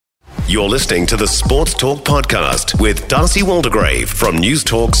You're listening to the Sports Talk Podcast with Darcy Waldegrave from News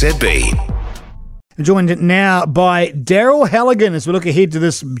Talk ZB. Joined now by Daryl Halligan as we look ahead to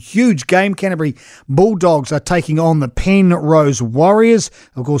this huge game. Canterbury Bulldogs are taking on the Penrose Warriors.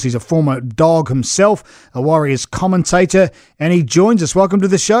 Of course, he's a former dog himself, a Warriors commentator, and he joins us. Welcome to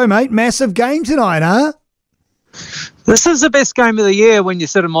the show, mate. Massive game tonight, huh? This is the best game of the year when you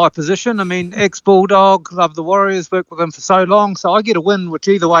sit in my position. I mean, ex-Bulldog, love the Warriors, worked with them for so long, so I get a win which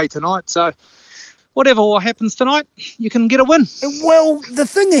either way tonight. So whatever happens tonight, you can get a win. Well, the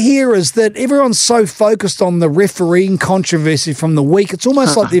thing here is that everyone's so focused on the refereeing controversy from the week. It's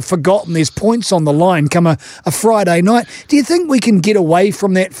almost like they've forgotten there's points on the line come a Friday night. Do you think we can get away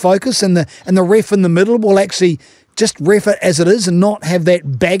from that focus and the ref in the middle will actually just ref it as it is and not have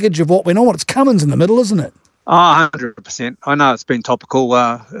that baggage of what went on? It's Cummins in the middle, isn't it? 100%. I know it's been topical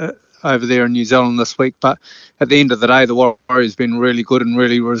over there in New Zealand this week, but at the end of the day, the Warriors have been really good and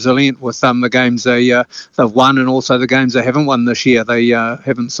really resilient with the games they've won and also the games they haven't won this year. They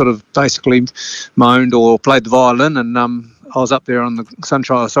haven't sort of basically moaned or played the violin, and I was up there on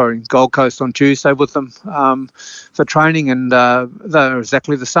the Gold Coast on Tuesday with them for training, and they're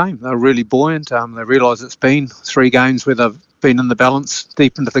exactly the same. They're really buoyant. They realise it's been 3 games where they've been in the balance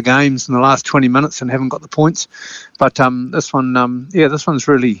deep into the games in the last 20 minutes and haven't got the points. But this one's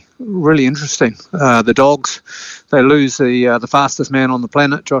really, really interesting. The Dogs, they lose the fastest man on the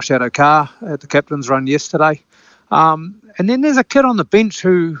planet, Josh Adokar, at the captain's run yesterday. And then there's a kid on the bench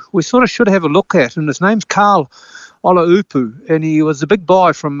who we sort of should have a look at, and his name's Carl Olaupu, and he was a big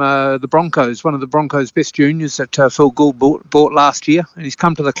buy from the Broncos, one of the Broncos' best juniors that Phil Gould bought last year, and he's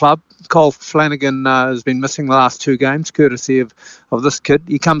come to the club. Cole Flanagan has been missing the last 2 games, courtesy of this kid.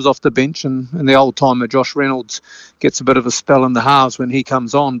 He comes off the bench, and the old-timer Josh Reynolds gets a bit of a spell in the halves when he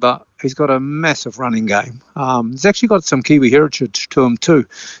comes on, but he's got a massive running game. He's actually got some Kiwi heritage to him too,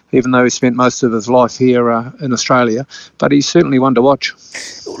 even though he spent most of his life here in Australia, but he's certainly one to watch.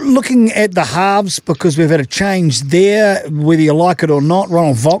 Looking at the halves, because we've had a change there, whether you like it or not,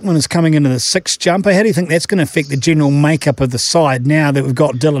 Ronald Volkman is coming into the 6th jumper. How do you think that's going to affect the general makeup of the side now that we've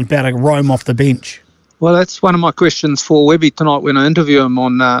got Dylan about to roam off the bench? Well, that's one of my questions for Webby tonight when I interview him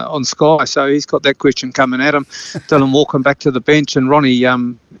on Sky. So he's got that question coming at him. Dylan walking back to the bench, and Ronnie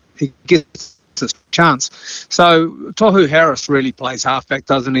he gets his chance. So Tohu Harris really plays halfback,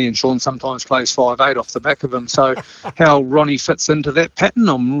 doesn't he? And Sean sometimes plays 5'8" off the back of him. So how Ronnie fits into that pattern,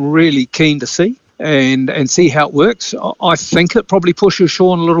 I'm really keen to see. And see how it works. I think it probably pushes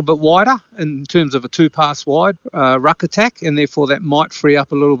Sean a little bit wider in terms of a 2-pass wide ruck attack, and therefore that might free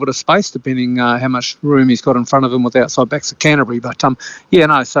up a little bit of space depending how much room he's got in front of him with outside backs of Canterbury. But so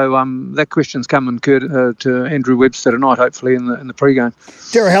that question's coming to Andrew Webster tonight, hopefully in the pre-game.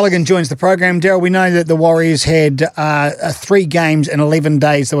 Daryl Halligan joins the program. Daryl, we know that the Warriors had 3 games in 11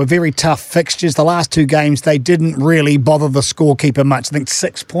 days. They were very tough fixtures. The last 2 games they didn't really bother the scorekeeper much. I think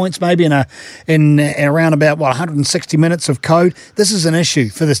 6 points maybe in around about 160 minutes of code. This is an issue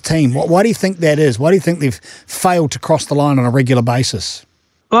for this team. Why do you think that is? Why do you think they've failed to cross the line on a regular basis?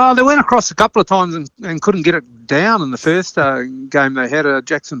 Well, they went across a couple of times and couldn't get it down in the first game they had.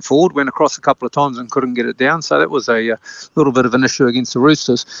 Jackson Ford went across a couple of times and couldn't get it down, so that was a little bit of an issue against the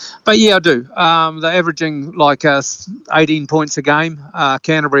Roosters. But yeah, I do. They're averaging 18 points a game.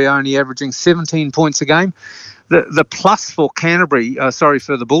 Canterbury only averaging 17 points a game. The plus for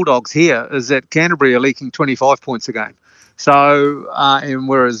for the Bulldogs here is that Canterbury are leaking 25 points a game. So, and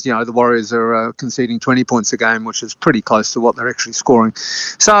whereas, the Warriors are conceding 20 points a game, which is pretty close to what they're actually scoring.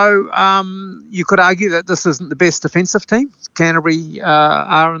 So, you could argue that this isn't the best defensive team. Canterbury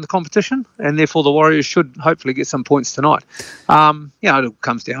are in the competition, and therefore the Warriors should hopefully get some points tonight. It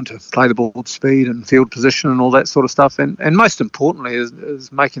comes down to play the ball speed and field position and all that sort of stuff. And most importantly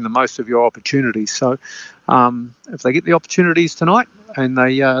is making the most of your opportunities. So, if they get the opportunities tonight and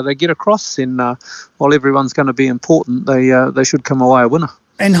they get across, then while everyone's going to be important, they should come away a winner.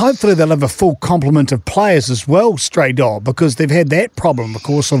 And hopefully they'll have a full complement of players as well, Stray Dog, because they've had that problem, of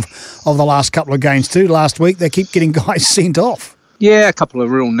course, of the last couple of games too. Last week they keep getting guys sent off. Yeah, a couple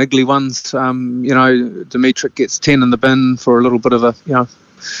of real niggly ones. Dimitri gets 10 in the bin for a little bit of a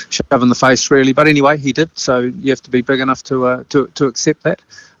shove in the face, really. But anyway, he did. So you have to be big enough to accept that.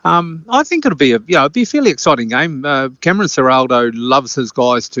 I think it'd be a fairly exciting game. Cameron Ciraldo loves his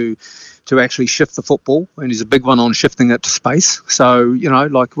guys to actually shift the football, and he's a big one on shifting it to space. So,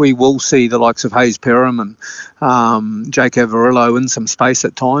 we will see the likes of Hayes Perham and Jake Avarillo in some space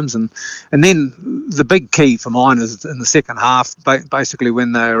at times. And then the big key for mine is in the second half, basically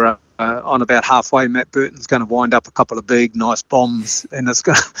when they're on about halfway, Matt Burton's going to wind up a couple of big, nice bombs, and it's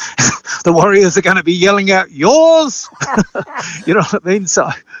going the Warriors are going to be yelling out, "Yours!" You know what I mean? So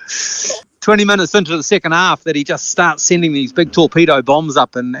 20 minutes into the second half that he just starts sending these big torpedo bombs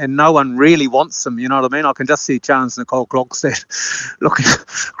up and no one really wants them, you know what I mean? I can just see Charles Nicole Klogstad looking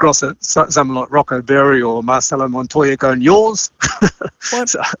across at someone like Rocco Berry or Marcelo Montoya going, "Yours?"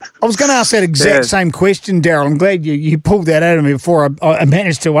 So, I was going to ask that exact same question, Daryl. I'm glad you pulled that out of me before I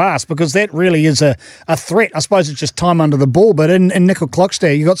managed to ask, because that really is a threat. I suppose it's just time under the ball, but in Nicole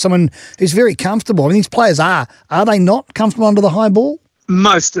Klogstad, you've got someone who's very comfortable. I mean, these players are they not comfortable under the high ball?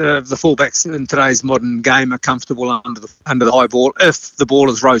 Most of the fullbacks in today's modern game are comfortable under the high ball if the ball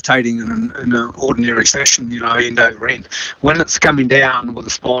is rotating in an ordinary fashion, you know, end over end. When it's coming down with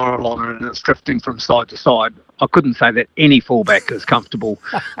a spiral on it and it's drifting from side to side, I couldn't say that any fullback is comfortable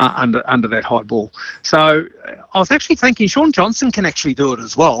under that high ball. So I was actually thinking Sean Johnson can actually do it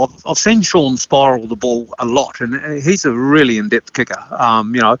as well. I've seen Sean spiral the ball a lot, and he's a really in-depth kicker.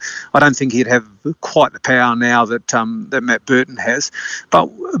 You know, I don't think he'd have quite the power now that Matt Burton has, but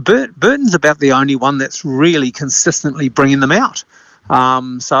Burton's about the only one that's really consistently bringing them out.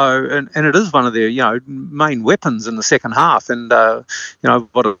 And it is one of their, you know, main weapons in the second half. And, you know,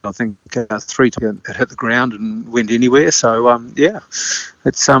 what I think 3 times it hit the ground and went anywhere. So,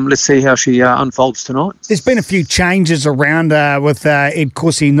 it's let's see how she unfolds tonight. There's been a few changes around with Ed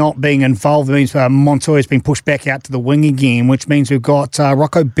Corsi not being involved. It means Montoya's been pushed back out to the wing again, which means we've got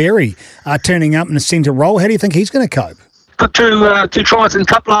Rocco Berry turning up in the centre role. How do you think he's going to cope? Got two tries in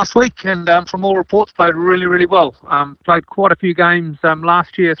Cup last week, and from all reports played really, really well. Played quite a few games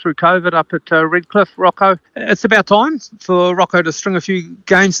last year through COVID up at Redcliffe, Rocco. It's about time for Rocco to string a few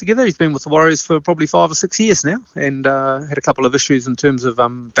games together. He's been with the Warriors for probably 5 or 6 years now, and had a couple of issues in terms of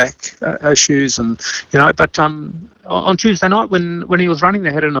back issues, and you know. But on Tuesday night when he was running,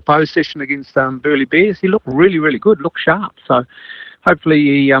 they had an opposed session against Burleigh Bears. He looked really, really good, looked sharp. So hopefully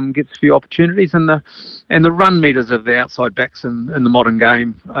he gets a few opportunities, and the run meters of the outside backs in the modern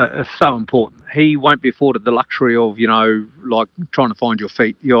game are so important. He won't be afforded the luxury of, you know, like trying to find your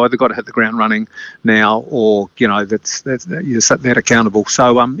feet. You either got to hit the ground running now, or you know that's you're that accountable.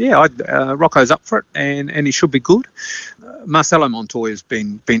 So Rocco's up for it, and he should be good. Marcelo Montoya's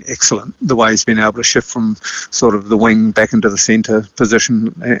been excellent, the way he's been able to shift from sort of the wing back into the centre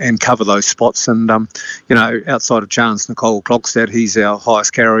position and cover those spots. And you know, outside of Chance Nicole Klogstad, he's our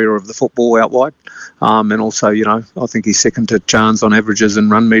highest carrier of the football out wide. And also, you know, I think he's second to Chance on averages and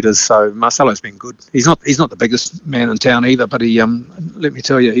run meters. So Marcelo's been good. He's not the biggest man in town either, but he let me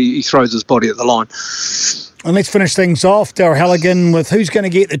tell you, he throws his body at the line. And let's finish things off, Daryl Halligan, with who's going to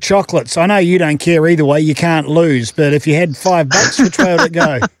get the chocolates. I know you don't care either way, you can't lose, but if you had $5, which way would it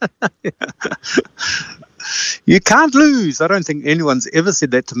go? You can't lose. I don't think anyone's ever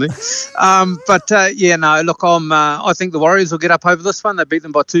said that to me. Look, I think the Warriors will get up over this one. They beat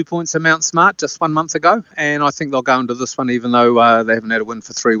them by 2 points at Mount Smart just 1 month ago, and I think they'll go into this one, even though they haven't had a win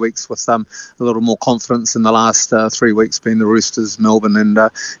for 3 weeks, with a little more confidence in the last 3 weeks, being the Roosters, Melbourne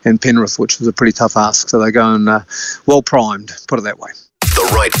and Penrith, which was a pretty tough ask. So they're going well primed, put it that way. The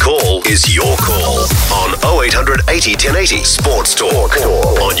right call is your call on 0800 80 1080 Sports Talk.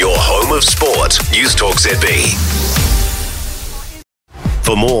 On your home of sport, News Talk ZB.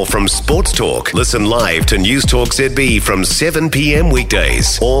 For more from Sports Talk, listen live to News Talk ZB from 7 p.m.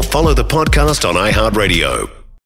 weekdays, or follow the podcast on iHeartRadio.